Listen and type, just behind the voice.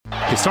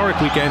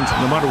Historic weekend,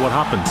 no matter what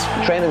happens.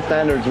 Training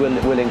standards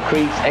will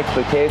increase,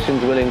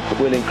 expectations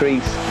will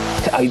increase.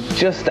 I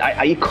just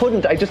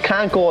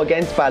can't go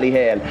against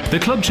Ballyhale. The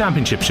Club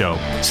Championship Show.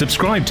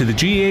 Subscribe to the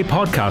GAA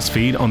podcast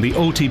feed on the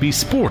OTB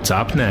Sports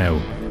app now.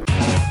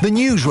 The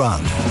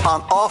Newsround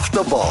on Off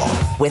the Ball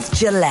with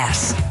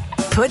Gillette.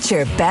 Put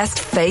your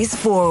best face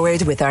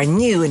forward with our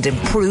new and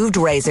improved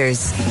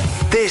razors.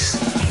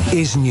 This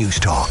is News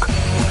Talk.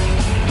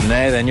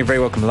 Now then, you're very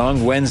welcome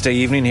along. Wednesday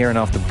evening here on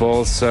Off the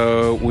Ball.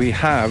 So we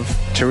have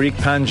Tariq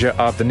Pandya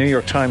of the New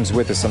York Times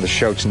with us on the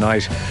show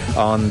tonight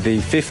on the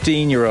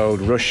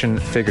 15-year-old Russian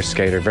figure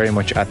skater, very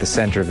much at the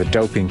centre of a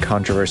doping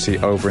controversy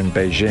over in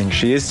Beijing.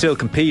 She is still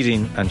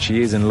competing and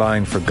she is in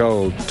line for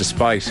gold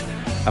despite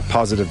a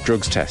positive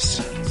drugs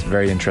test. It's a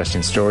very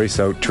interesting story.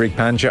 So Tariq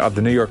Pandya of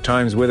the New York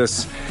Times with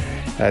us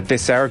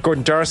this hour.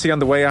 Gordon Darcy on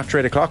the way after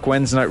 8 o'clock.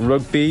 Wednesday night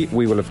rugby.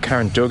 We will have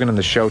Karen Duggan on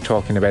the show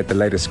talking about the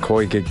latest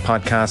Koi Gig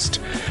podcast.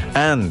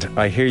 And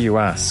I hear you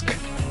ask,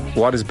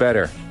 what is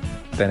better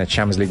than a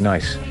Champions League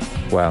night?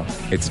 Well,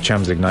 it's a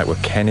Champions League night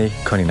with Kenny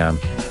Cunningham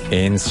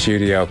in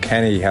studio.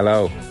 Kenny,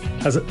 hello.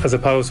 As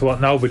opposed to what,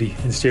 nobody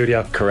in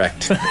studio.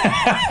 Correct.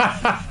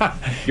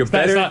 You're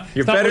better.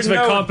 You're better much of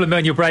a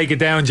compliment. You break it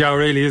down, Joe.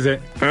 Really, is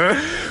it?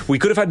 We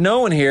could have had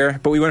no one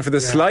here, but we went for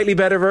the slightly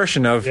better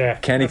version of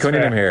Kenny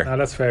Cunningham here. No,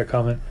 that's a fair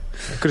comment.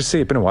 Good to see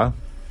you. It's been a while.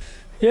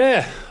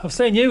 Yeah, I've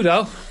seen you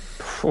though.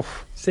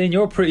 Seen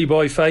your pretty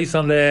boy face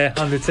on the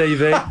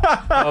TV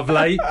of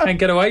late. Can't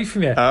get away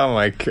from you. Oh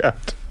my God.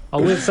 I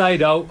will say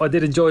though, I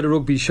did enjoy the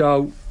rugby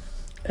show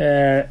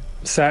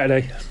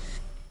Saturday.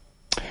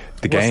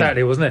 The game.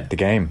 Saturday, wasn't it? The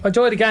game. I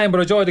enjoyed the game, but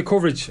I enjoyed the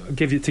coverage. To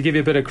give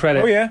you a bit of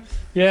credit. Oh yeah.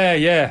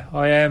 Yeah.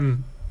 I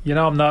am.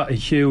 I'm not a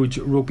huge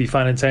rugby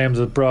fan in terms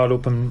of brought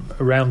up and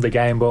around the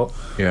game, but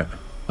yeah,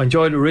 I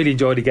really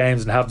enjoyed the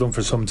games and have done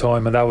for some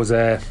time. And that was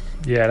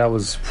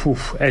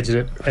edge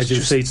of the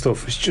seat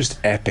stuff. It was just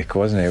epic,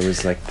 wasn't it? It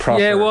was like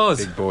proper it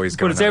was. big boys.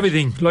 But it's out.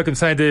 Everything. Like I'm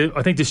saying,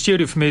 I think the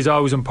studio for me is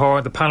always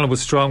important. The panel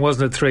was strong,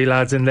 wasn't it? 3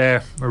 lads in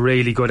there were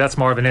really good. That's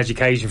more of an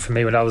education for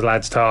me when those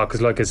lads talk,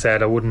 because like I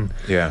said, I wouldn't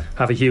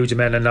have a huge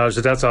amount of knowledge,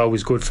 so that's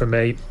always good for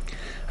me.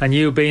 And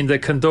you being the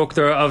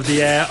conductor of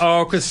the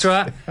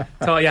orchestra,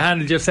 thought you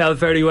handled yourself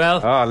very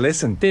well. Oh,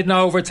 listen.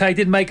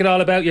 Didn't make it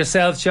all about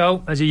yourself,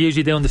 Joe, as you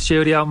usually do in the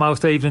studio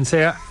most evenings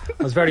here.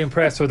 I was very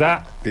impressed with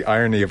that. The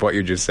irony of what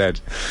you just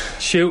said.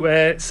 Suit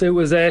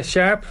was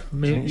sharp.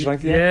 You like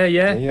that?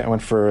 Yeah, I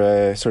went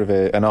for sort of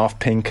an off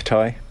pink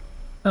tie.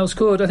 That was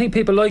good. I think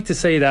people like to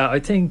see that. I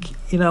think,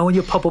 when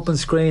you pop up on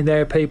screen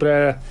there, people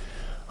are,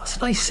 it's a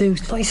nice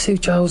suit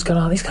Joe's got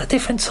on. He's got a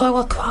different tie.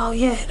 Oh,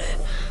 yeah.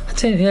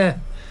 That's it, yeah.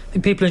 I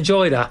think people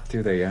enjoy that.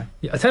 Do they, yeah?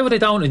 I tell you what they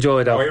don't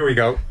enjoy, though. Oh, here we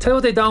go. Tell you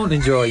what they don't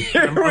enjoy.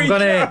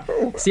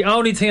 It's the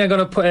only thing I'm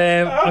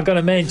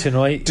gonna mention,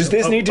 right? Does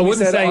this need to be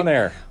said on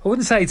air? I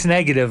wouldn't say it's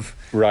negative.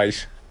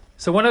 Right.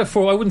 So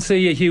I wouldn't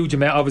see a huge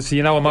amount. Obviously,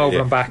 I'm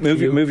over and back.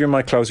 Move your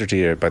mic closer to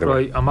you, by the way.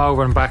 Right, I'm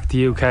over and back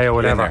to UK or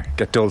whatever.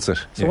 Get dulcet.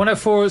 So when I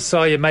first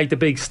saw you make the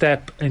big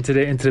step into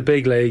the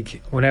big league,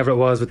 whenever it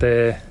was with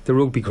the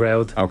rugby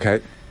crowd.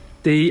 Okay.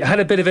 They had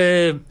a bit of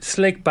a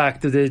slick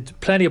back. There was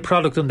plenty of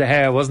product on the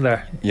hair, wasn't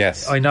there?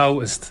 Yes. I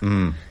noticed.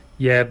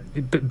 Yeah,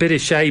 bit of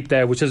shape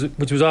there, which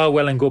was all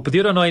well and good. But the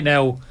other night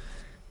now,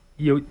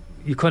 you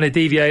kind of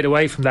deviate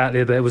away from that a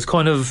little bit. It was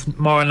kind of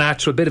more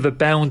natural, a bit of a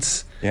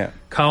bounce,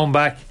 comb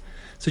back.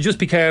 So just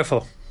be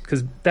careful,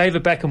 because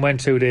David Beckham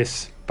went through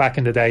this back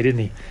in the day, didn't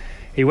he?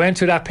 He went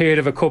through that period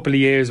of a couple of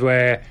years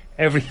where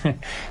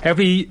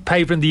every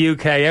paper in the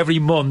UK, every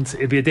month,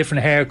 it'd be a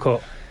different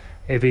haircut.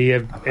 It'd be a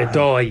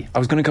dye. I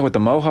was going to go with the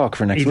mohawk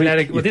for next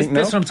week. This is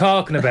what I'm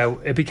talking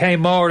about. It became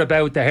more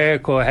about the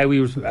haircut, how he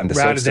was, and the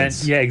rather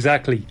substance. than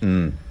exactly.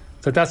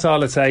 So that's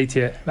all I'd say to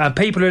you. And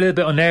people are a little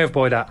bit unnerved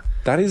by that.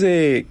 That is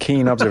a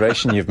keen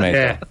observation you've made.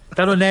 Yeah,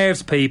 that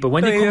unnerves people.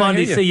 When you come on,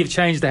 they see you've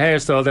changed the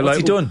hairstyle. They're what's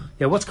like, he done?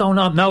 Yeah, what's going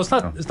on? No, it's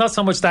not. It's not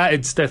so much that.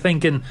 It's they're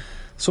thinking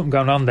something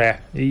going on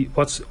there.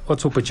 What's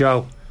up with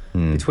Joe?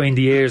 Between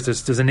the ears,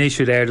 there's an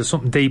issue there. There's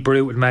something deep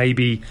rooted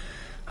maybe.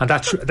 And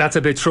that's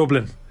a bit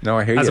troubling. No,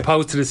 I hear you. As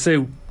opposed to the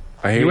suit.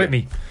 I hear you with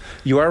me?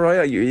 You are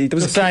right.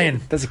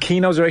 There's a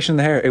keen observation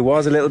there. It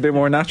was a little bit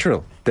more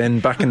natural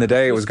than back in the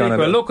day. It was going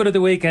to look at it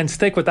the weekend.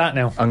 Stick with that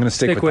now. I'm going to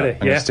stick with it.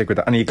 I'm going to stick with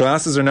that. And you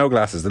glasses or no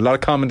glasses? There's a lot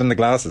of comment on the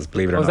glasses,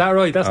 believe it or not. Is that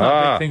right? That's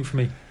not a big thing for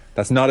me.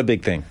 That's not a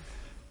big thing.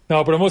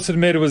 No, but I must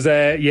admit it was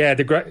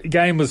the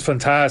game was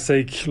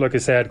fantastic. Like I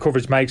said,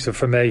 coverage makes it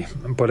for me.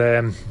 But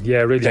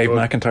really Dave good.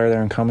 McIntyre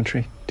there in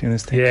commentary doing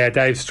his thing. Yeah,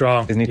 Dave's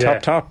strong. Isn't he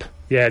top?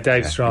 Yeah,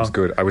 Dave's strong. It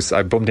was good.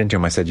 I bumped into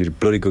him. I said, "You had a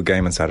bloody good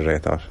game on Saturday." I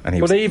thought, and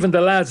he. But even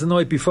the lads the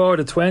night before,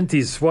 the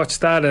 20s,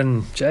 watched that,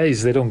 and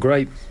jeez, they done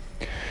great.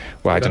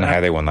 Well, I don't know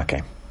how they won that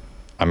game.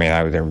 I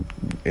mean, they were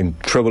in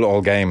trouble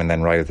all game, and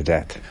then right at the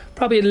death.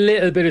 Probably a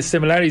little bit of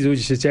similarities, would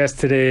you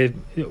suggest, to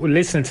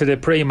listening to the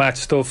pre-match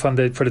stuff for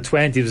the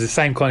 20s. It was the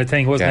same kind of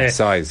thing, wasn't it?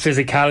 Size,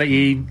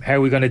 physicality. How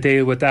are we going to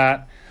deal with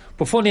that?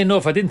 But funny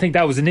enough, I didn't think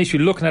that was an issue.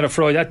 Looking at it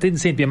Friday, that didn't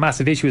seem to be a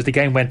massive issue as the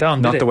game went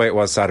on. Not the way it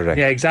was Saturday.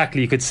 Yeah,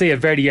 exactly. You could see it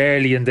very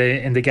early in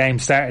the game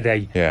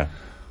Saturday. Yeah.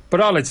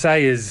 But all I'd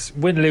say is,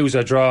 win, lose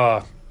or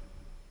draw,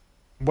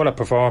 what a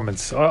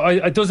performance.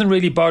 It doesn't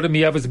really bother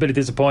me. I was a bit of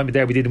disappointment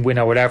there we didn't win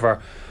or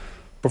whatever.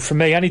 But for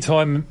me, any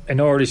time an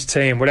Irish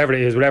team, whatever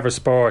it is, whatever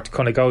sport,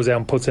 kind of goes out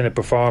and puts in a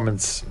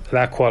performance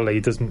that quality,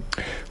 it doesn't.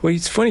 Well,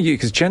 it's funny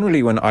because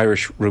generally when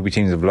Irish rugby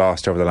teams have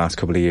lost over the last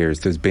couple of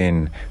years, there's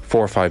been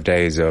 4 or 5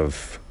 days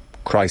of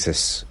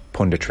crisis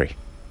punditry.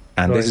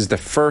 And This is the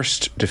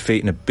first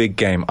defeat in a big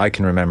game I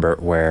can remember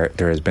where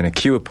there has been a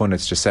queue of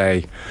pundits to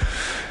say,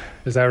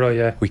 is that right?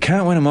 Yeah, we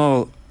can't win them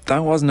all. That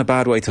wasn't a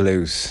bad way to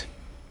lose.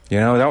 You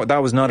know, that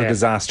was not a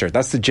disaster.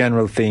 That's the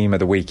general theme of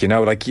the week. You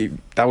know,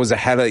 that was a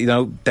hell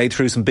of, they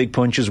threw some big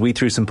punches, we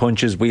threw some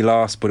punches, we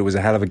lost, but it was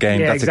a hell of a game.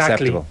 Yeah, that's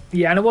exactly. Acceptable.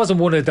 Yeah, and it wasn't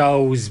one of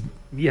those,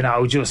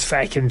 just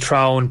fucking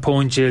throwing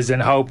punches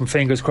and hoping,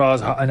 fingers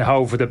crossed, and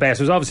hope for the best.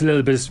 There was obviously a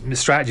little bit of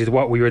strategy to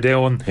what we were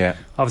doing. Yeah.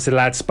 Obviously, the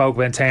lads spoke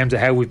about in terms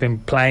of how we've been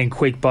playing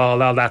quick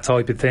ball, all that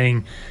type of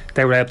thing.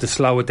 They were able to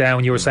slow it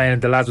down. You were saying,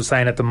 the lads were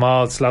saying at the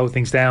mall, slow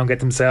things down, get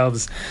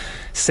themselves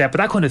set. But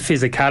that kind of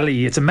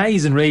physicality, it's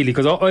amazing, really,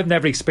 because I've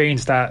never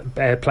experienced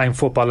that playing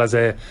football as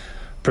a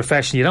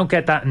profession. You don't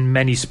get that in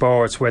many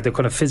sports where the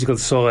kind of physical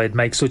side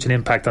makes such an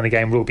impact on the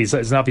game. Rugby, so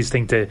it's an obvious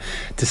thing to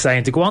say,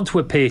 and to go onto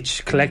a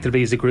pitch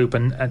collectively as a group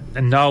and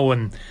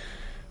knowing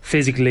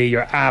physically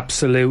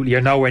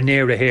you're nowhere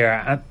near it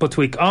here, but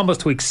to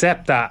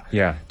accept that,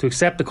 to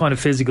accept the kind of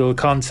physical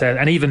concept,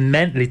 and even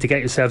mentally to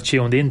get yourself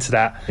tuned into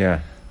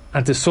that,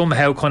 and to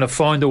somehow kind of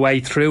find a way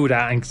through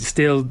that and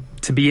still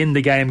to be in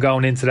the game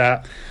going into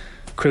that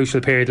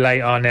crucial period late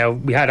on. Now,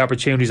 we had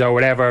opportunities or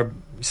whatever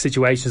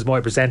situations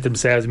might present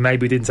themselves,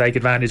 maybe we didn't take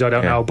advantage, I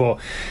don't know, but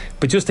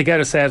just to get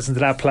ourselves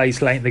into that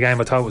place late in the game,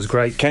 I thought it was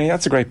great. Kenny,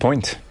 that's a great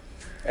point.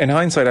 In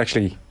hindsight,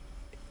 actually,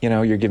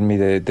 you're giving me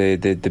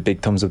the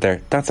big thumbs up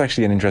there. That's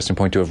actually an interesting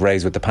point to have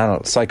raised with the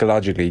panel.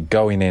 Psychologically,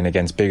 going in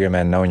against bigger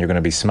men, knowing you're going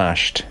to be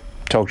smashed,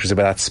 talk to us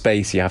about that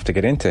space you have to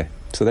get into.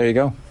 So there you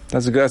go.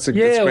 That's a great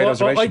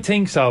observation. I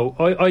think so.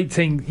 I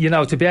think,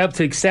 to be able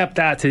to accept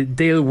that, to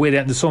deal with it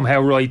and to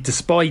somehow,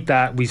 despite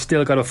that, we've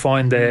still got to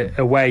find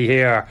a way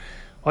here.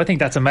 I think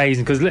that's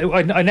amazing, because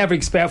I never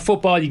expect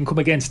football, you can come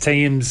against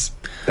teams.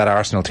 That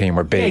Arsenal team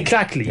were big.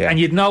 Exactly. And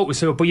you'd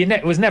notice it, but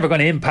it was never going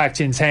to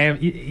impact you in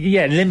terms,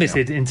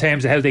 limited in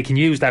terms of how they can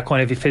use that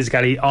kind of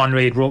physicality.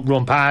 Henri would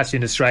run past you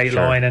in a straight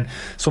line and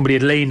somebody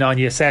had leaned on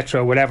you,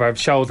 etc., whatever,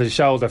 shoulder to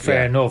shoulder,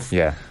 fair enough.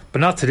 Yeah. But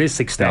not to this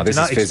extent. You're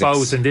not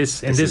exposed in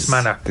this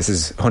manner. This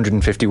is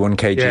 151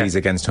 kgs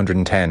against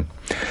 110.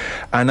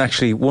 And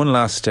actually, one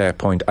last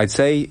point. I'd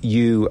say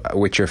you,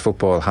 with your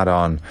football hat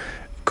on,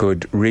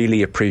 could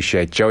really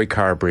appreciate Joey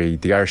Carberry,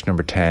 the Irish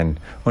number 10,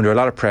 under a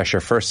lot of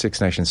pressure, first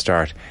Six Nations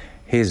start,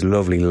 his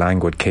lovely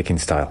languid kicking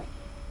style.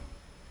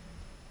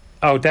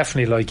 Oh,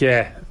 definitely,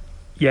 yeah,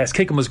 his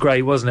kicking was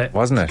great, wasn't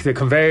it? The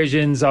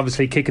conversions,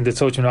 obviously, kicking the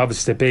touchman,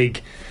 obviously the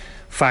big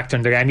factor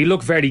in the game. He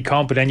looked very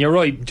competent. You're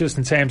right, just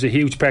in terms of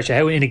huge pressure,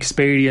 how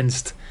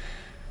inexperienced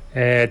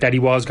that he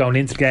was going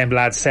into the game. The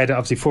lads said,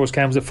 obviously, first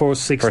game was the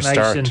first Six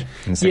Nations.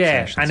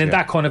 And in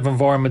that kind of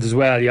environment as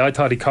well. I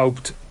thought he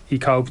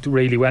coped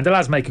really well. And the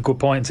lads make a good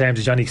point in terms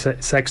of Johnny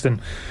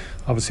Sexton.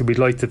 Obviously, we'd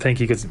like to think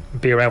he could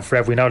be around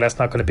forever. We know that's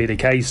not going to be the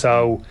case.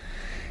 So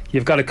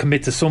you've got to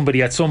commit to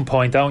somebody at some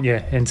point, don't you,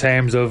 in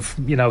terms of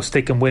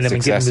sticking with him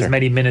and giving him as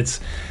many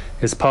minutes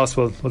as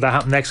possible. Will that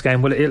happen next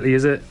game? Will it Italy,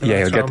 is it? Yeah,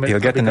 he'll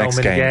get the next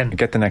game. He'll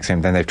get the next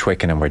game. Then they've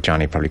Twickenham where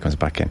Johnny probably comes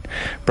back in.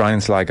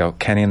 Brian Sligo,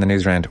 Kenny in the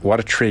Newsround. What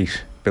a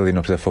treat building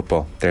up to the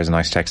football. There's a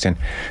nice text in.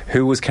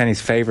 Who was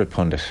Kenny's favourite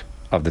pundit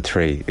of the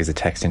three? Is a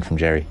text in from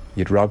Jerry.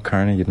 You'd Rob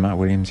Kearney, you'd Matt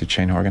Williams, you'd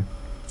Shane Horgan.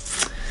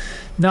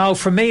 No,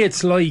 for me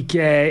it's like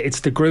it's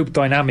the group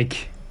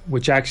dynamic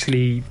which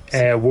actually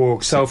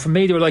works. So for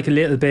me they were like a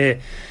little bit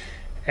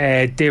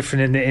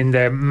different in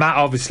the Matt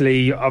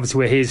obviously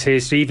with his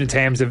history, even in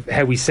terms of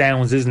how he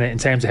sounds, isn't it, in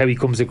terms of how he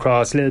comes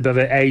across, a little bit of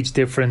an age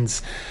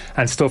difference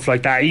and stuff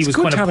like that. It's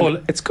good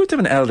to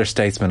have an elder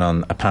statesman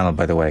on a panel,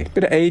 by the way. A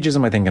bit of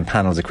ageism, I think, in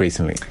panels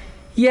increasingly.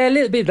 Yeah, a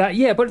little bit of that.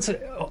 Yeah, but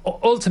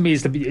ultimately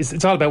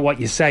it's all about what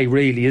you say,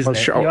 really, isn't it?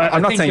 Sure.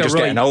 I'm not saying just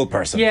get an old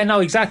person. Yeah, no,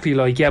 exactly.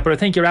 But I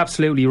think you're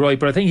absolutely right.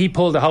 But I think he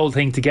pulled the whole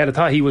thing together. I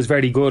thought he was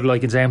very good,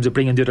 in terms of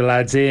bringing the other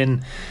lads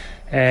in,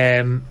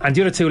 and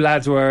the other two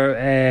lads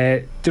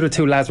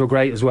were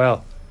great as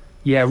well.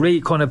 Yeah,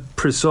 really kind of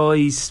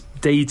precise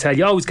detail.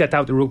 You always get that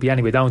with the rugby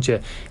anyway, don't you?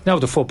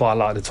 The football a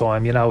lot of the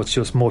time, it's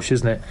just mush,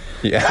 isn't it?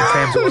 Yeah. In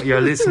terms of what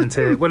you're listening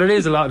to. Well, it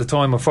is a lot of the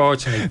time,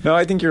 unfortunately. No,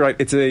 I think you're right.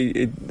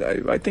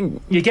 I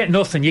think you get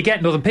nothing.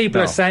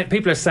 People are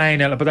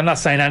saying it, but they're not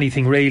saying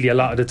anything really a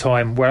lot of the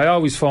time. Where I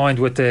always find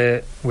with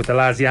the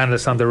lads, the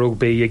analysts on the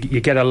rugby, you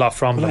get a lot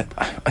from them.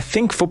 I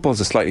think football's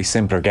a slightly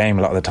simpler game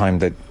a lot of the time.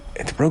 That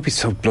the rugby's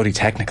so bloody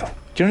technical.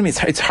 Do you know what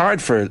I mean? It's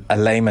hard for a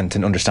layman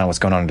to understand what's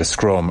going on in the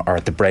scrum or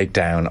at the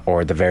breakdown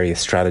or the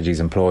various strategies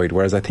employed,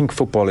 whereas I think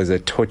football is a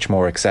touch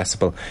more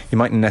accessible. You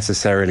mightn't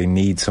necessarily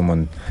need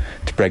someone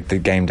to break the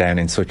game down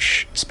in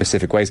such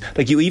specific ways.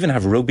 Like, you even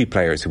have rugby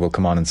players who will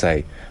come on and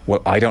say,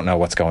 well, I don't know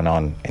what's going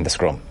on in the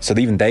scrum, so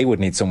even they would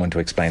need someone to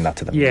explain that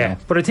to them. Yeah, you know?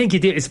 but I think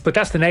but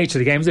that's the nature of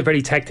the game. It's a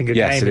very technical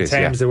game in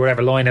terms of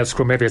whatever line out,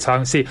 scrum, whatever you're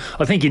talking. See,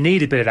 I think you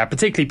need a bit of that,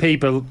 particularly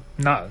people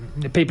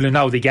who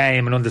know the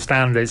game and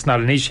understand that it's not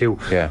an issue.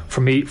 Yeah.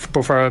 For me,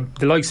 but for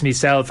the likes of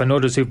myself and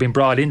others who've been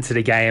brought into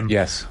the game,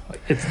 yes,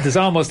 there's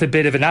almost a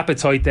bit of an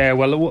appetite there.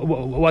 Well,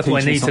 what do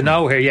I need to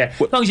know here? Yeah,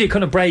 as long as you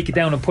kind of break it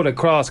down and put it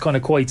across kind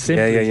of quite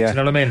simply. Yeah. You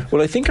know what I mean?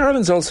 Well, I think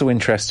Ireland's also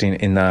interesting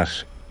in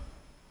that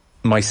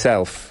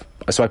myself,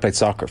 so I played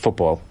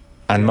football,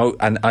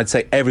 and I'd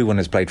say everyone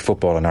has played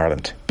football in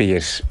Ireland, be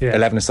it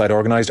 11-a-side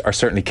organised or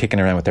certainly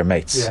kicking around with their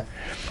mates. Yeah.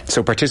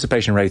 So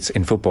participation rates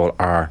in football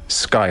are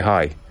sky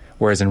high,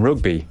 whereas in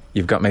rugby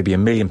you've got maybe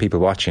 1 million people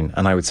watching,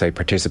 and I would say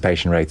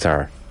participation rates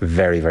are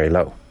very, very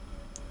low.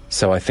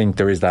 So I think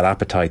there is that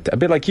appetite, a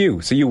bit like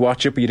you. So you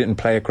watch it, but you didn't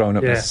play it growing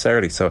up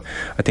necessarily. So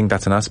I think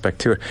that's an aspect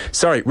to it.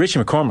 Sorry, Richie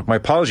McCormack, my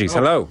apologies.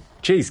 Hello.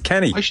 Jeez,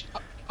 Kenny.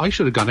 I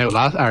should have gone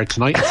out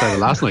tonight instead of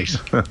last night.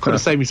 Could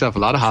have saved myself a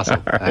lot of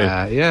hassle.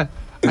 Yeah.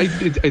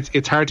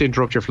 It's hard to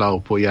interrupt your flow,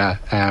 but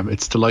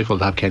it's delightful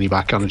to have Kenny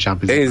back on the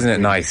Champions League. Isn't it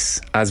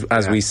nice?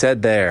 As we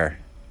said there,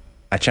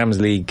 a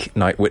Champions League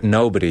night with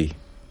nobody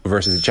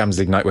versus a Champions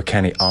League night with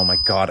Kenny. Oh my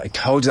God, I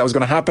told you that was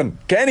going to happen.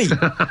 Kenny,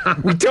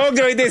 we talked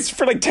about this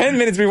for like 10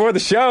 minutes before the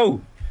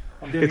show.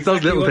 It's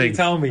those little things.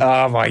 Oh my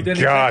God!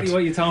 Exactly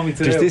what you told me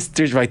to do.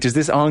 There's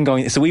this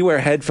ongoing. So we wear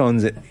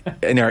headphones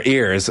in our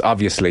ears.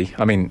 Obviously,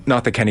 I mean,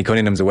 not that Kenny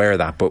Cunningham's aware of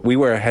that, but we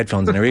wear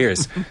headphones in our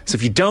ears. So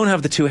if you don't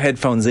have the two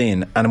headphones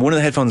in, and one of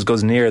the headphones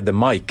goes near the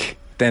mic,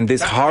 then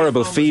this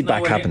horrible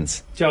feedback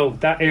happens. Joe,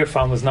 that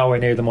earphone was nowhere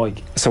near the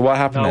mic. So what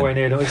happened? Nowhere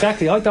near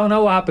exactly. I don't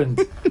know what happened.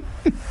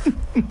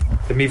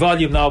 My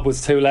volume knob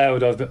was too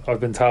loud. I've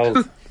been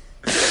told.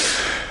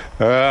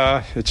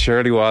 It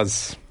surely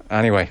was.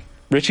 Anyway.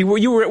 Richie,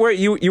 you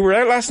were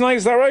out last night,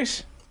 is that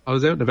right? I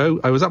was out and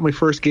about. I was at my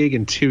first gig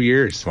in 2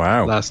 years.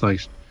 Wow. Last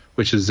night,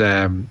 which is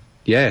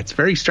it's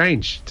very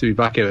strange to be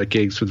back out at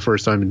gigs for the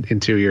first time in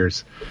 2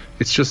 years.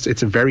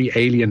 It's a very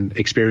alien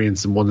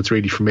experience and one that's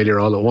really familiar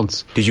all at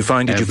once. Did you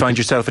find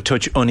yourself a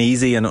touch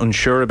uneasy and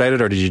unsure about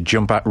it, or did you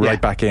jump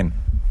right back in?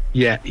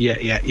 Yeah.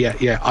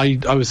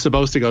 I was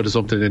supposed to go to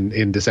something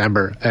in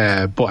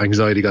December, but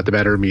anxiety got the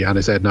better of me and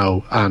I said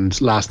no. And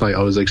last night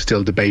I was like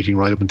still debating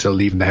right up until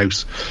leaving the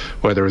house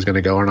whether I was going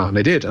to go or not, and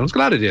I did. And I was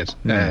glad I did,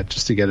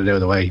 just to get it out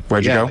of the way.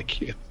 Where'd you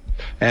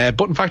go?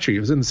 Button Factory.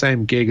 I was in the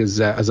same gig as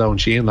Owen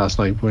Sheehan last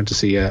night. We went to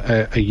see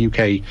a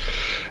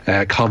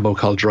UK combo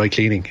called Dry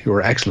Cleaning, who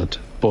were excellent.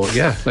 But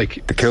yeah,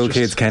 like the cool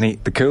kids, Kenny.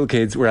 The cool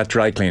kids were at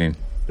Dry Cleaning.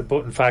 The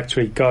Button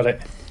Factory, got it.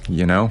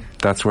 You know,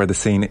 that's where the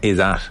scene is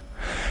at.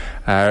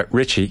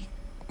 Richie,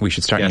 we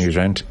should start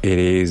Newsround. It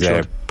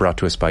is brought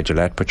to us by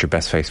Gillette. Put your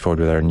best face forward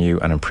with our new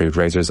and improved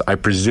razors. I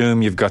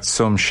presume you've got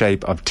some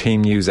shape of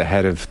team news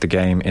ahead of the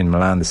game in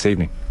Milan this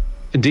evening.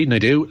 Indeed, I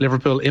do.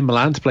 Liverpool in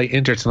Milan to play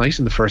Inter tonight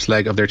in the first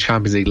leg of their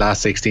Champions League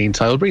last 16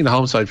 title. Bring the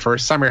home side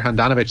first. Samir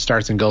Handanovic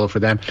starts in goal for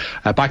them.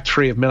 Back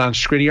three of Milan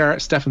Skriniar,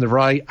 Stefan de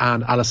Vrij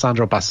and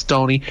Alessandro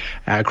Bastoni.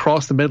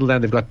 Across the middle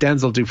then they've got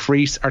Denzel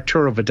Dumfries,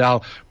 Arturo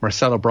Vidal,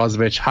 Marcelo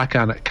Brozovic,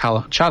 Hakan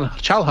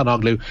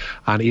Çalhanoğlu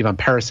and Ivan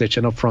Perisic.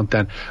 And up front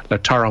then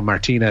Lautaro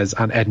Martinez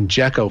and Edin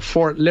Dzeko.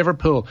 For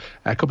Liverpool,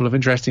 a couple of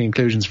interesting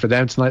inclusions for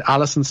them tonight.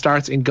 Alisson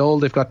starts in goal.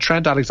 They've got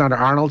Trent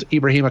Alexander-Arnold,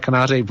 Ibrahima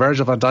Konate,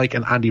 Virgil van Dijk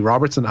and Andy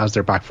Robertson as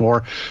their back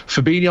four.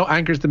 Fabinho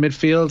anchors the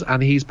midfield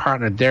and he's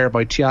partnered there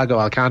by Thiago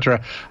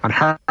Alcantara and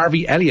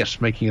Harvey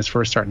Elliott making his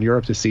first start in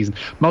Europe this season.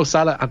 Mo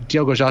Salah and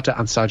Diogo Jota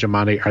and Sadio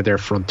Mane are their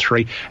front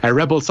three.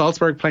 Red Bull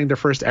Salzburg playing their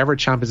first ever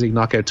Champions League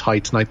knockout tie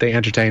tonight. They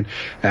entertain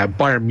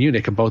Bayern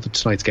Munich and both of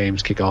tonight's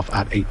games kick off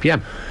at 8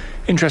 p.m.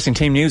 Interesting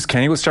team news,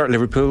 Kenny. We'll start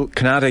Liverpool.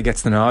 Konate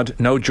gets the nod.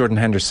 No Jordan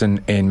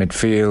Henderson in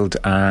midfield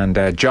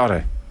and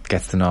Jota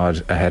gets the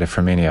nod ahead of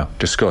Firmino.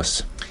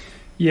 Discuss.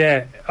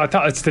 Yeah, I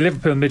thought it's the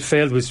Liverpool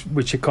midfield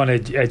which it kind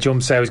of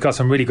jumps out. He's got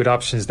some really good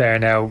options there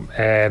now,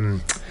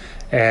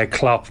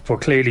 Klopp, but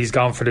clearly he's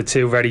gone for the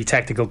two very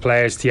technical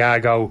players,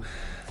 Thiago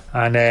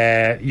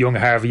and young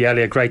Harvey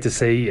Elliott. Great to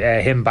see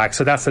him back.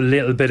 So that's a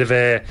little bit of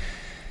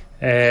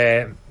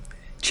a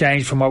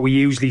change from what we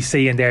usually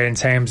see in there in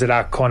terms of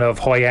that kind of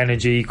high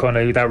energy, kind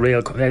of that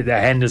real the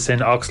Henderson,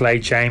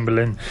 Oxlade,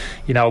 Chamberlain,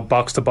 you know,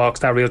 box to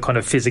box, that real kind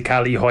of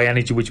physicality, high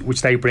energy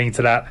which they bring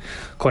to that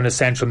kind of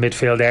central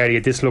midfield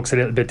area. This looks a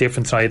little bit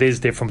different tonight. It is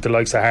different with the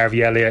likes of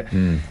Harvey Elliott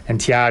and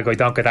Thiago. I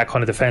don't get that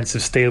kind of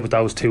defensive steel with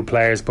those two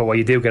players, but what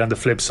you do get on the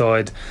flip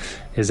side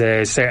is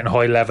a certain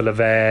high level of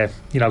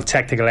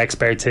technical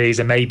expertise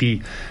and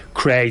maybe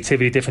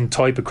creativity, different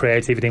type of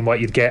creativity than what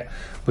you'd get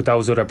with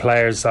those other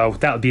players. So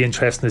that'll be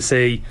interesting to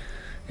see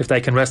if they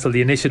can wrestle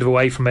the initiative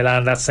away from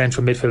Milan, that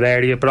central midfield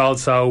area. But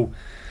also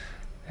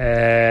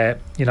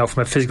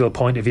from a physical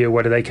point of view,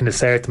 whether they can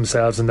assert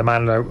themselves in the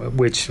manner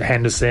which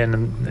Henderson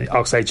and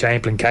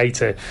Oxlade-Chamberlain,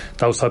 Keita,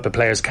 those type of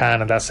players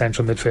can in that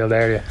central midfield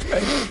area.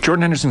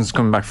 Jordan Henderson's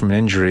coming back from an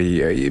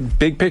injury.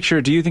 Big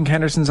picture, do you think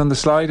Henderson's on the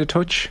slide a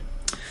touch?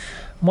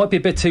 Might be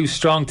a bit too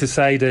strong to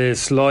say the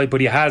slide,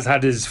 but he has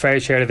had his fair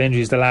share of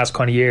injuries the last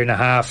kind of year and a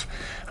half,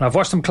 and I've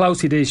watched him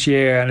closely this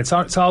year, and it's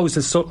always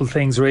the subtle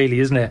things, really,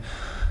 isn't it?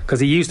 Because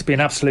he used to be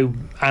an absolute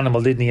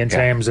animal, didn't he, in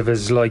terms of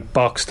his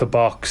box to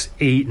box,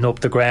 eating up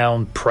the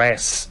ground,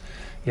 press,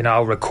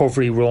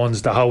 recovery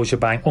runs, the whole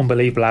shebang.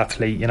 Unbelievable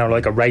athlete,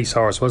 like a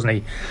racehorse, wasn't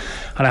he?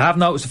 And I have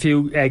noticed a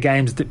few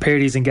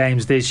periods in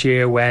games this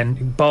year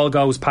when ball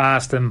goes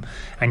past him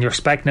and you're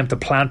expecting him to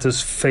plant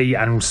his feet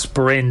and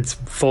sprint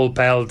full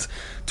pelt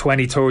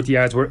 20, 30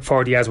 yards,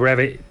 40 yards,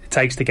 wherever it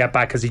takes to get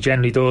back, as he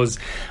generally does,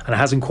 and it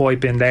hasn't quite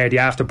been there. The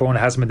afterburn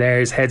hasn't been there.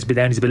 His head's been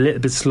down. He's been a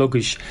little bit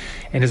sluggish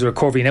in his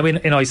recovery. Now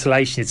in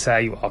isolation you'd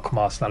say, oh come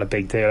on, it's not a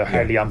big deal,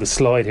 hardly on the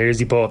slide here, is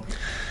he? But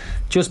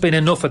just been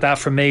enough of that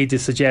for me to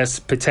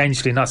suggest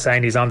potentially, not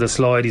saying he's on the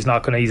slide, he's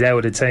out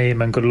of the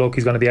team and good luck,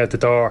 he's going to be out the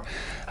door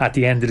at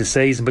the end of the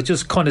season, but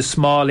just kind of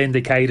small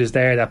indicators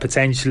there that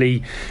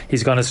potentially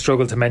he's going to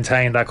struggle to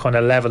maintain that kind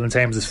of level in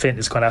terms of his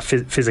fitness, kind of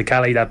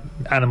physicality, that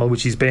animal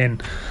which he's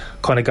been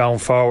kind of going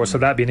forward. So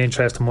that'd be an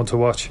interesting one to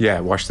watch. Yeah,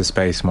 watch the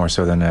space more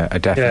so than a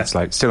definite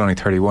slide. Still only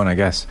 31, I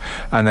guess.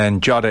 And then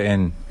Jota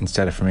in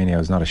instead of Firmino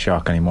is not a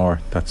shock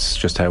anymore. That's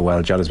just how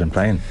well Jota's been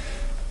playing.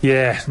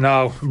 Yeah,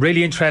 no,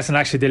 really interesting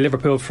actually, the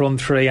Liverpool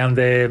front three and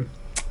the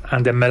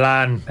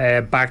Milan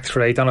back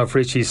three. I don't know if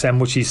Richie's said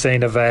much he's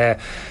seen of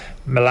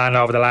Milan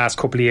over the last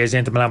couple of years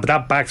into Milan, but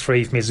that back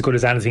three for me is as good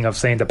as anything I've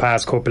seen the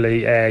past couple of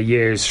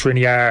years.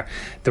 Skriniar,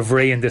 De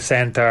Vrij in the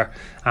centre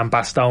and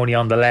Bastoni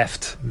on the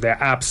left. They're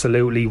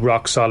absolutely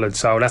rock solid,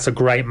 so that's a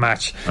great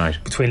match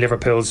between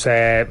Liverpool's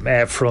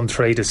front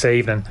three this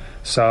evening.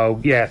 So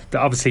yeah,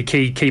 obviously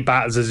key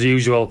battles as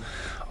usual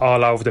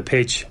all over the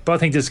pitch, but I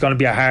think this is going to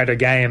be a harder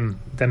game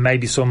than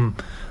maybe some,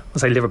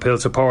 let's say, Liverpool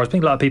supporters. I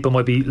think a lot of people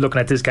might be looking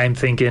at this game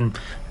thinking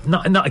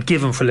not a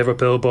given for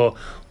Liverpool, but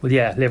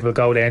Liverpool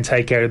go there and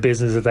take care of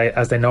business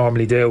as they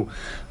normally do.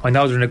 I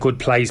know they're in a good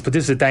place, but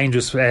this is a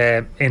dangerous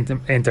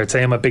Inter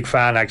team. I'm a big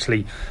fan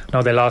actually. I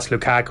know they lost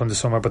Lukaku in the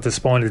summer, but the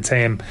spine of the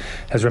team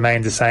has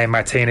remained the same.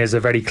 Martinez is a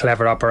very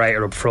clever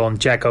operator up front.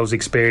 Dzeko's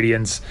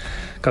experience,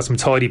 got some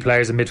tidy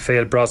players in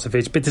midfield.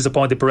 Brozovic, bit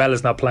disappointed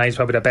Barella's not playing. He's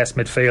probably the best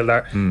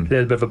midfielder. A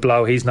little bit of a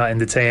blow he's not in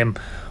the team,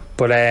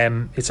 but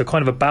it's a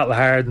kind of a battle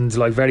hardened,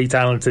 very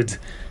talented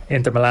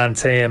Inter Milan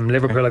team.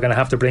 Liverpool are going to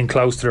have to bring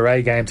close to their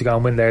A game to go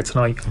and win there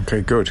tonight. Okay,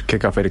 good.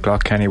 Kick off 8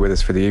 o'clock. Kenny with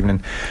us for the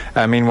evening.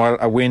 Meanwhile,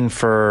 a win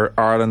for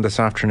Ireland this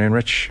afternoon,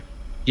 Rich.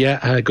 Yeah,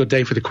 a good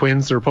day for the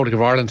Quins. The Republic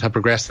of Ireland have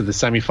progressed to the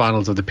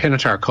semi-finals of the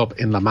Pinatar Cup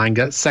in La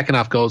Manga. Second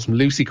half goals from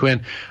Lucy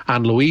Quinn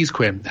and Louise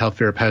Quinn helped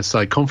Vera Pauw's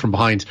side come from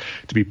behind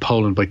to beat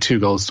Poland by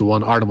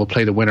 2-1. Ireland will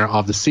play the winner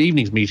of this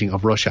evening's meeting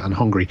of Russia and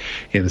Hungary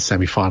in the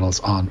semi-finals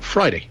on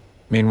Friday.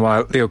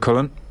 Meanwhile, Leo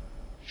Cullen.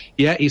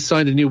 Yeah, he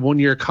signed a new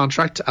 1-year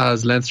contract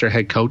as Leinster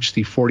head coach.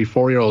 The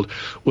 44-year-old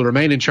will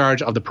remain in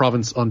charge of the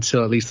province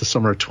until at least the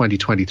summer of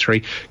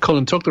 2023.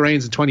 Cullen took the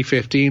reins in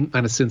 2015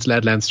 and has since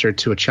led Leinster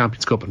to a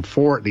Champions Cup and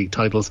 4 league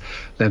titles.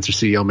 Leinster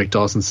CEO Mick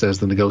Dawson says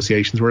the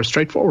negotiations were a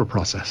straightforward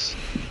process.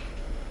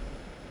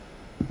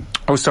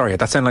 Oh, sorry,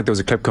 that sounded like there was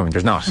a clip coming.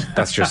 There's not.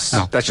 That's just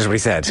that's just what he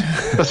said.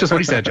 That's just what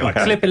he said, Joe.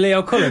 Clip of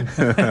Leo Cullen.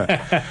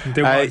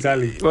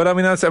 Exactly. Well,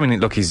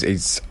 look,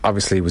 he's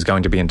obviously was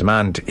going to be in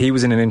demand. He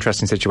was in an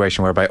interesting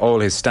situation whereby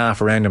all his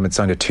staff around him had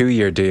signed a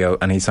 2-year deal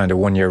and he signed a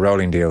 1-year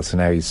rolling deal. So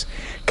now he's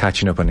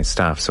catching up on his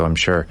staff. So I'm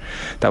sure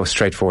that was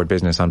straightforward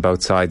business on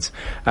both sides.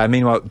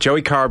 Meanwhile,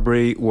 Joey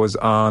Carberry was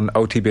on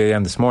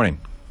OTBAM this morning.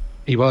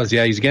 He was,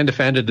 yeah. He's again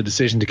defended the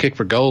decision to kick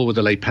for goal with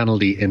a late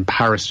penalty in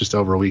Paris just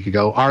over a week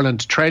ago.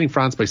 Ireland trailing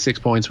France by 6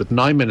 points with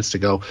 9 minutes to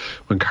go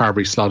when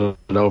Carberry slotted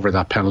over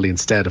that penalty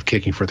instead of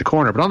kicking for the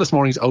corner. But on this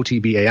morning's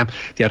OTBAM,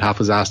 the out half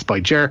was asked by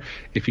Ger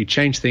if he'd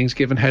change things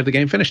given how the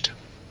game finished.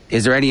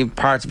 Is there any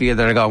parts of you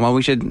that are going, well,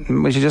 we should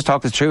just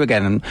talk this through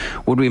again, and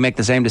would we make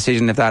the same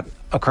decision if that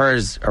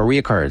occurs or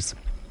reoccurs?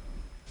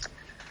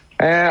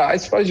 I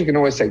suppose you can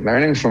always take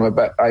learnings from it,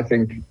 but I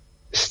think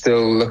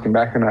still looking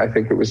back on it, I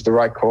think it was the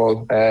right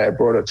call. It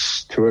brought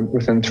us to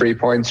within 3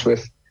 points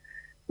with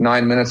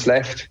 9 minutes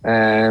left.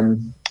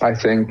 I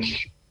think,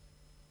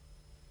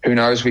 who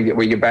knows, we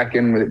get back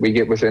in, we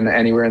get within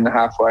anywhere in the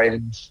halfway,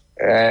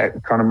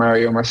 and Conor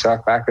Murray or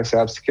myself back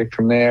ourselves to kick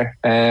from there.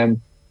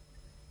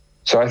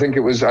 So I think it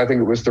was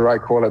the right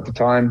call at the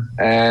time.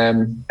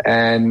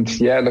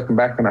 And yeah, looking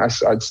back on it,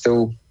 I'd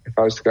still, if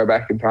I was to go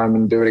back in time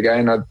and do it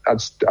again,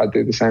 I'd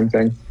do the same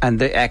thing. And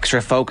the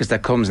extra focus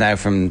that comes now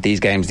from these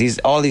games,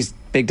 all these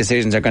big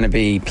decisions are going to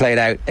be played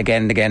out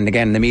again and again and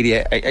again in the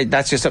media.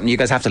 That's just something you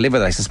guys have to live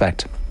with, I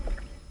suspect.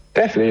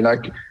 Definitely.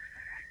 Like,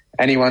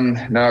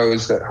 anyone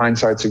knows that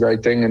hindsight's a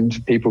great thing,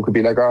 and people could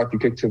be like, oh, if you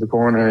kicked to the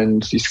corner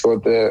and you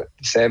scored the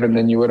 7,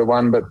 then you would have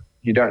won. But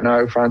you don't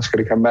know. France could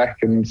have come back,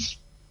 and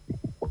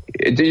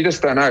you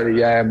just don't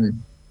know.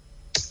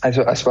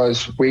 I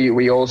suppose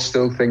we all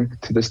still think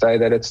to this day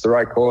that it's the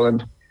right call,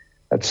 and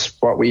that's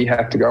what we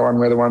have to go on.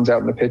 We're the ones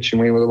out on the pitch,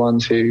 and we were the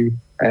ones who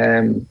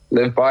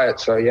live by it.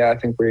 So yeah, I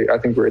think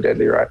we're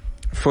deadly right.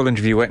 Full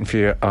interview waiting for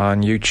you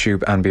on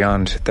YouTube and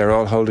beyond. They're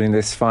all holding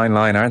this fine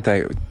line, aren't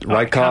they?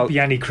 Right call. Can't be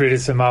any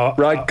criticism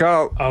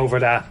over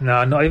that.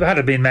 No, if it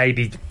had been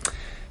maybe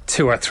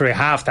 2 or 3,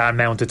 half that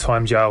amount of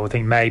time, Joe, I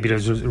think maybe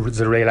there's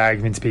a real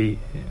argument to be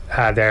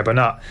had there, but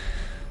not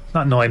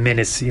 9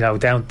 minutes.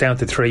 Down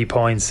to 3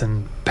 points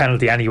and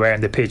penalty anywhere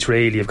in the pitch.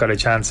 Really, you've got a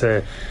chance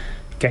of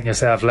getting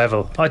yourself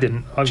level.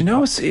 I'm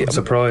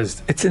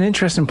surprised. It's an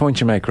interesting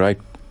point you make, right?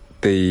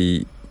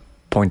 The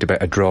point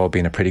about a draw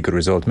being a pretty good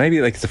result.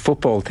 Maybe like it's a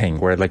football thing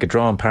where like a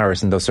draw in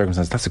Paris in those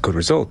circumstances, that's a good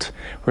result.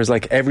 Whereas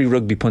like every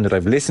rugby pundit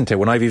I've listened to,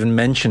 when I've even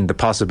mentioned the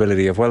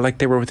possibility of, well, like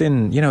they were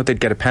within, they'd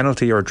get a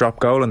penalty or a drop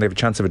goal and they have a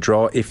chance of a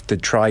draw if the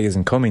try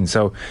isn't coming.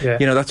 So,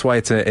 that's why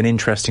it's an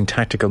interesting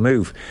tactical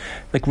move.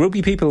 Like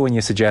rugby people, when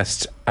you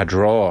suggest a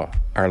draw,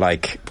 are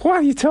like, what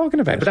are you talking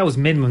about? But that was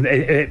minimum.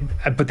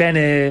 But then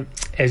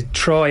a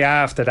try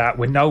after that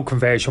with no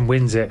conversion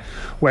wins it.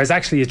 Whereas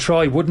actually a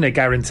try wouldn't have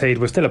guaranteed.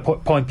 We're still a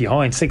point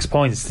behind, 6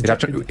 points. He'd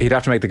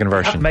have to make the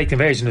conversion. Make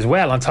conversion as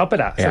well on top of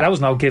that. So that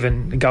was no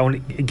given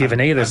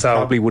either. So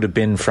probably would have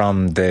been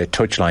from the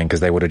touchline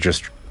because they would have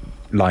just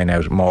line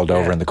out mauled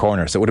over in the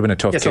corner, so it would have been a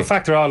tough kick. So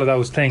factor all of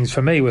those things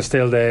for me was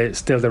still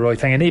the right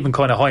thing. And even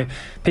kind of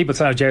people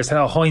saying, Jerry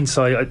said,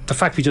 hindsight, the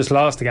fact we just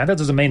lost the game, that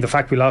doesn't mean the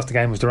fact we lost the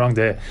game was the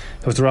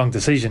wrong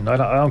decision. I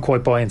don't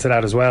quite buy into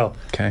that as well.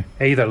 Okay.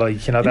 Either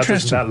that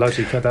isn't that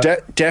logic.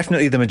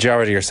 Definitely the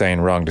majority are saying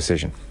wrong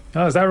decision.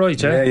 Oh, is that right,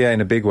 Jay? Yeah,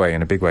 in a big way.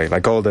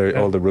 Like all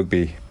the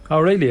rugby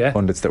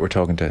pundits that we're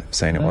talking to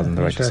saying it wasn't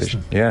the right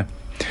decision. Yeah.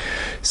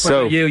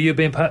 So you've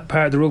been part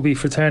of the rugby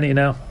fraternity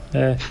now,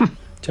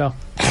 Joe.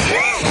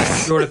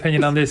 Your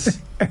opinion on this?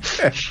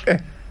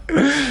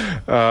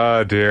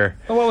 Oh dear.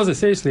 Well, what was it,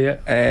 seriously?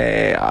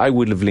 I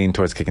would have leaned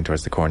towards kicking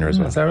towards the corner as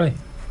well. Is that right?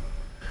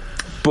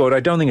 But I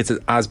don't think it's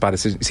as bad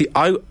as... See,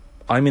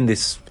 I'm in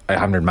this... I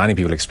haven't heard many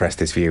people express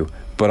this view,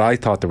 but I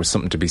thought there was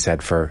something to be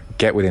said for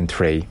get within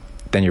 3,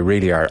 then you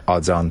really are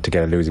odds on to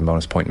get a losing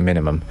bonus point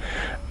minimum,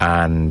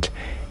 and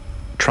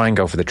try and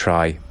go for the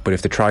try. But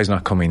if the try's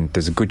not coming,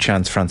 there's a good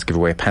chance France give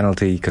away a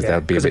penalty because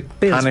they'll be a bit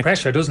panicked.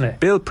 Pressure, doesn't it?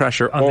 Build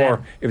pressure.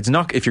 Or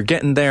if you're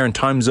getting there and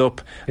time's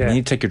up and you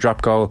need to take your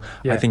drop goal,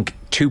 I think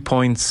 2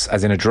 points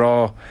as in a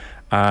draw,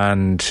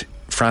 and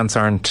France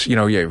aren't,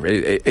 you're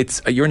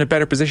in a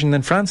better position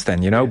than France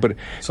then, but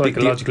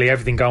psychologically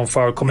everything going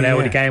forward, coming out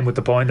of the game with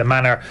the point, the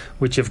manner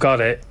which you've got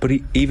it. But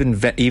even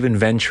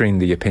venturing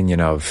the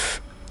opinion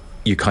of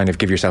you kind of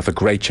give yourself a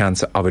great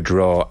chance of a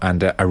draw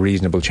and a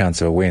reasonable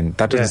chance of a win,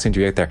 that doesn't seem to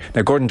be out there.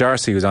 Now Gordon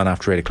Darcy, who's on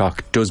after 8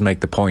 o'clock, does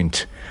make the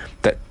point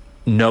that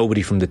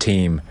nobody from the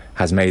team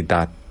has made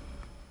that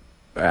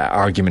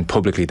argument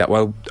publicly, that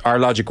our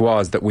logic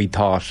was that we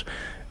thought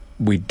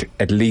we'd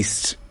at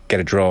least get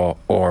a draw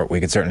or we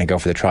could certainly go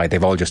for the try.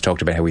 They've all just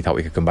talked about how we thought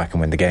we could come back and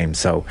win the game,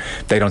 so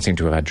they don't seem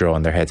to have had draw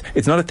in their heads.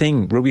 It's not a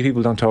thing. Rugby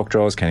people don't talk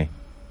draws, Kenny.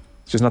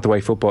 It's just not the way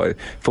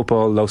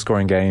football, low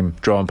scoring game,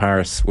 draw in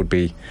Paris would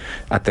be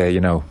at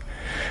the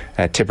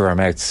tip of our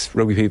mouths.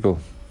 Rugby people,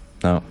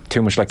 no,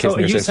 too much like kissing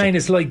your sister. So are you saying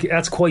it's like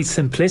that's quite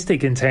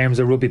simplistic in terms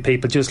of rugby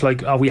people, just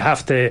like we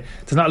have to,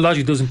 there's not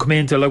logic doesn't come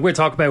into, like we're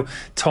talking about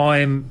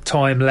time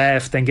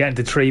left and getting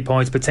to 3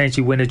 points,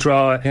 potentially win a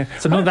draw,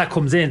 so none of that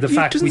comes in. The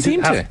fact we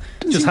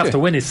have to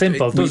win is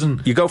simple.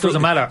 Doesn't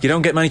matter. You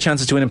don't get many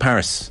chances to win in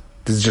Paris.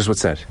 This is just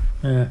what's said.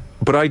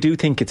 But I do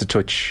think it's a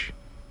touch.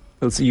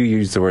 You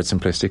use the word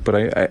simplistic,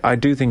 but I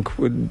do think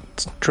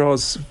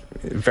draws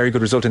a very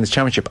good result in this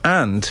championship.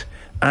 And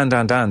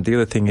the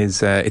other thing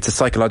is it's a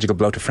psychological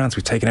blow to France.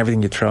 We've taken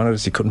everything you've thrown at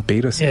us. You couldn't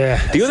beat us.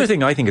 The other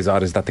thing I think is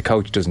odd is that the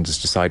coach doesn't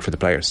just decide for the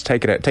players.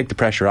 Take the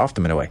pressure off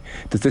them in a way.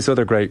 There's this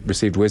other great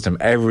received wisdom.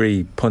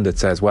 Every pundit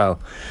says, well,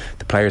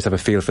 the players have a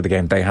feel for the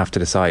game. They have to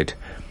decide.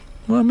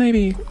 Well,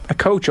 maybe a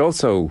coach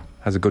also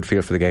has a good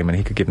feel for the game and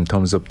he could give them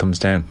thumbs up, thumbs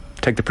down.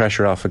 Take the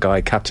pressure off a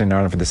guy captaining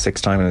Ireland for the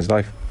 6th time in his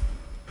life.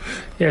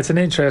 Yeah, it's an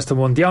interesting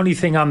one. The only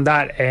thing on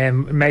that,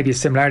 maybe a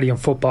similarity in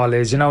football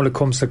is, when it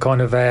comes to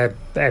kind of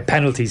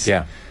penalties.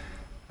 Yeah.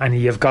 And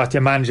you've got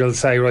your manager will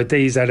say, right,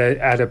 these are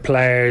the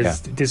players.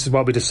 Yeah. This is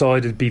what we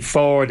decided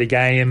before the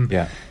game.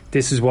 Yeah.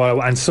 This is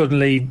what, and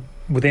suddenly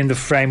within the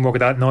framework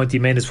of that 90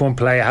 minutes, one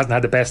player hasn't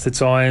had the best of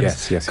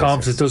times.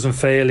 Confidence doesn't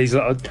feel. He's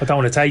like, I don't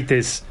want to take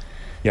this.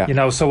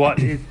 Yeah. So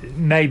what?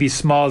 Maybe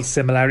small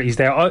similarities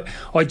there.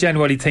 I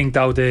generally think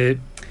though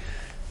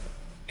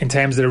in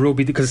terms of the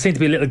rugby, because it seemed to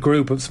be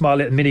a small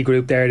little mini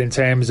group there in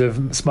terms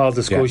of small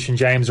discussion.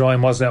 James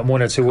Ryan wasn't it,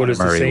 one or two others,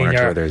 Murray, the senior. One or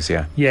two others,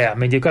 I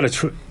mean, you've got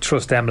to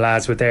trust them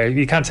lads with their.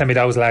 You can't tell me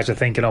those lads are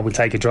thinking, we'll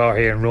take a draw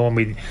here and run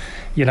with,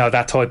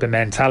 that type of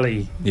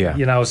mentality.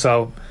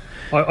 So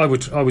I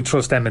would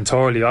trust them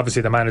entirely.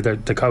 Obviously, the manager,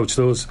 the coach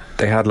does.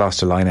 They had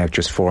lost a line out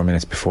just 4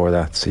 minutes before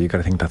that, so you've got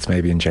to think that's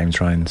maybe in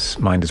James Ryan's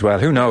mind as well.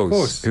 Who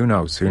knows? Who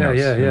knows? Who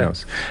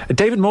knows?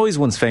 David Moyes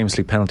once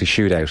famously penalty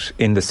shootout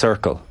in the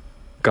circle.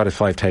 Got his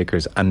 5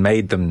 takers and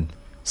made them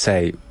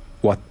say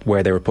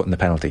where they were putting the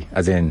penalty,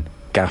 as in,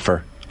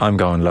 gaffer, I'm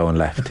going low and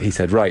left. He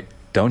said, right,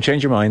 don't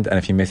change your mind, and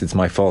if you miss, it's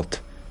my fault.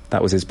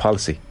 That was his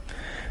policy.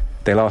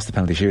 They lost the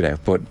penalty shootout,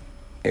 but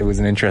it was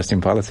an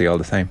interesting policy all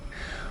the same.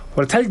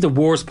 Well, I'll tell you the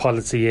worst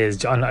policy is,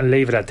 John, I'll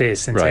leave it at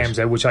this, in terms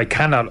of which I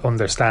cannot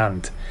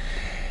understand.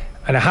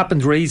 And it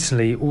happened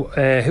recently.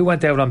 Who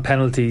went out on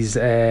penalties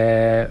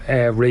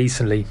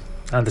recently,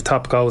 and the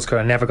top goal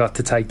scorer never got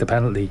to take the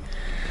penalty?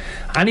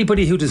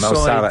 Anybody who decides...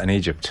 Mo Salah in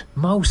Egypt.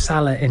 Mo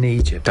Salah in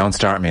Egypt. Don't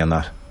start me on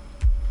that.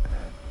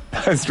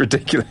 That's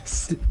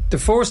ridiculous. The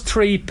first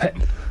three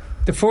penalty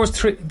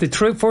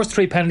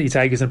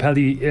takers in a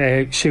penalty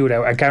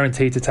shootout are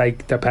guaranteed to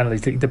take their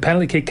penalty. The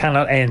penalty kick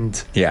cannot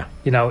end. Yeah.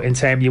 You know, in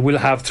time you will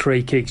have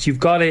 3 kicks. You've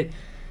got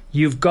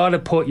to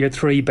put your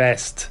 3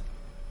 best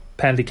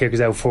penalty kickers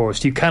out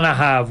first. You cannot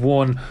have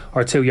 1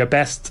 or 2 your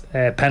best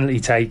penalty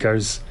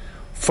takers,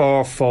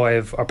 4,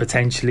 5 or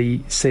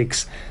potentially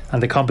 6,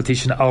 and the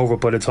competition over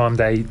by the time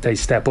they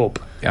step up.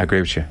 Yeah, I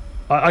agree with you.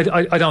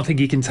 I don't think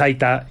you can take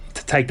that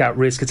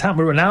risk. It's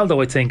happened with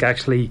Ronaldo, I think,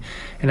 actually,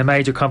 in a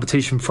major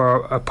competition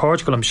for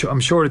Portugal. I'm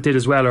sure it did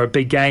as well, or a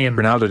big game.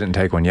 Ronaldo didn't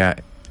take one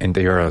yet in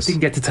the Euros.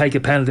 Didn't get to take a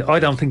penalty. I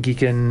don't think he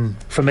can.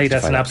 For me,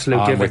 that's an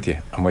absolute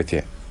given. I'm with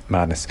you.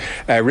 Madness.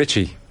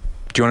 Richie, do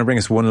you want to bring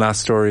us one last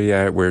story?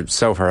 We're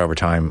so far over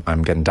time.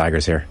 I'm getting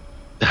daggers here.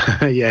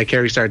 Yeah,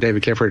 Kerry star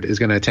David Clifford is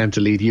going to attempt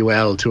to lead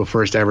UL to a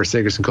first ever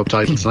Sigerson Cup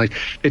title tonight.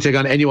 They take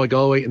on NUI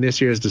Galway in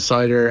this year's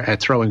decider.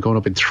 Throw-in coming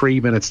up in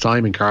 3 minutes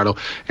time in Carlow.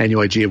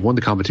 NUIG have won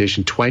the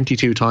competition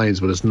 22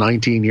 times, but it's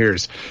 19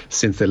 years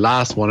since they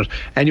last won it.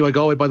 NUI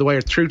Galway, by the way,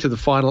 are through to the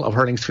final of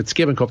hurling's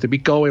Fitzgibbon Cup. They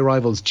beat Galway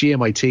rivals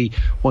GMIT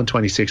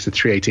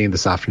 126-318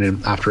 this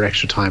afternoon after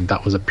extra time.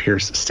 That was at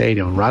Pearse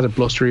Stadium. Rather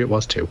blustery it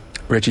was too.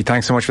 Richie,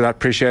 thanks so much for that.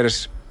 Appreciate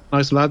it.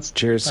 Nice, lads.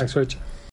 Cheers. Thanks, Rich.